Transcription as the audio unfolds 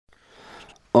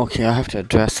Okay, I have to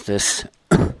address this.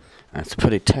 It's a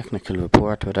pretty technical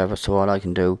report, whatever, so all I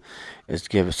can do is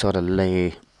give a sort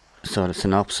of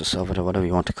synopsis of it, or whatever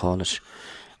you want to call it.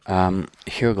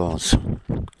 Here goes.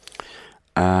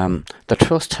 The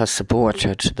Trust has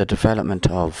supported the development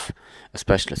of a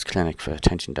specialist clinic for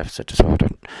attention deficit disorder.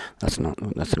 That's not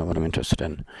what I'm interested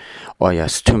in. Oh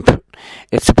yes,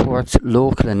 it supports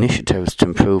local initiatives to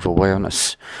improve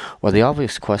awareness. Well, the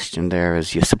obvious question there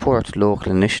is, you support local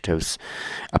initiatives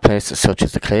at places such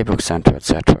as the Claybrook Centre,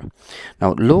 etc.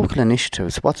 Now, local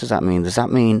initiatives, what does that mean? Does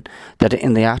that mean that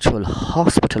in the actual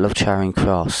hospital of Charing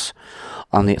Cross,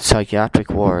 on the psychiatric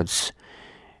wards,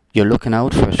 you're looking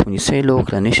out for it? When you say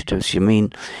local initiatives, you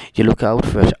mean you look out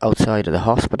for it outside of the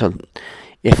hospital?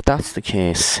 If that's the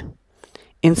case,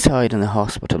 inside in the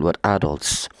hospital with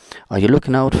adults, are you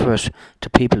looking out for it to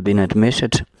people being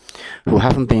admitted who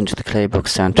haven't been to the Claybrook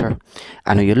Centre?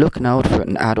 And are you looking out for it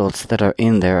in adults that are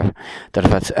in there that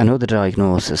have had another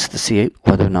diagnosis to see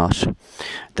whether or not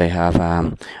they have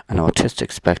an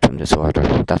autistic spectrum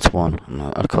disorder? That's one.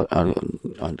 I'll go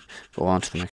on to the next.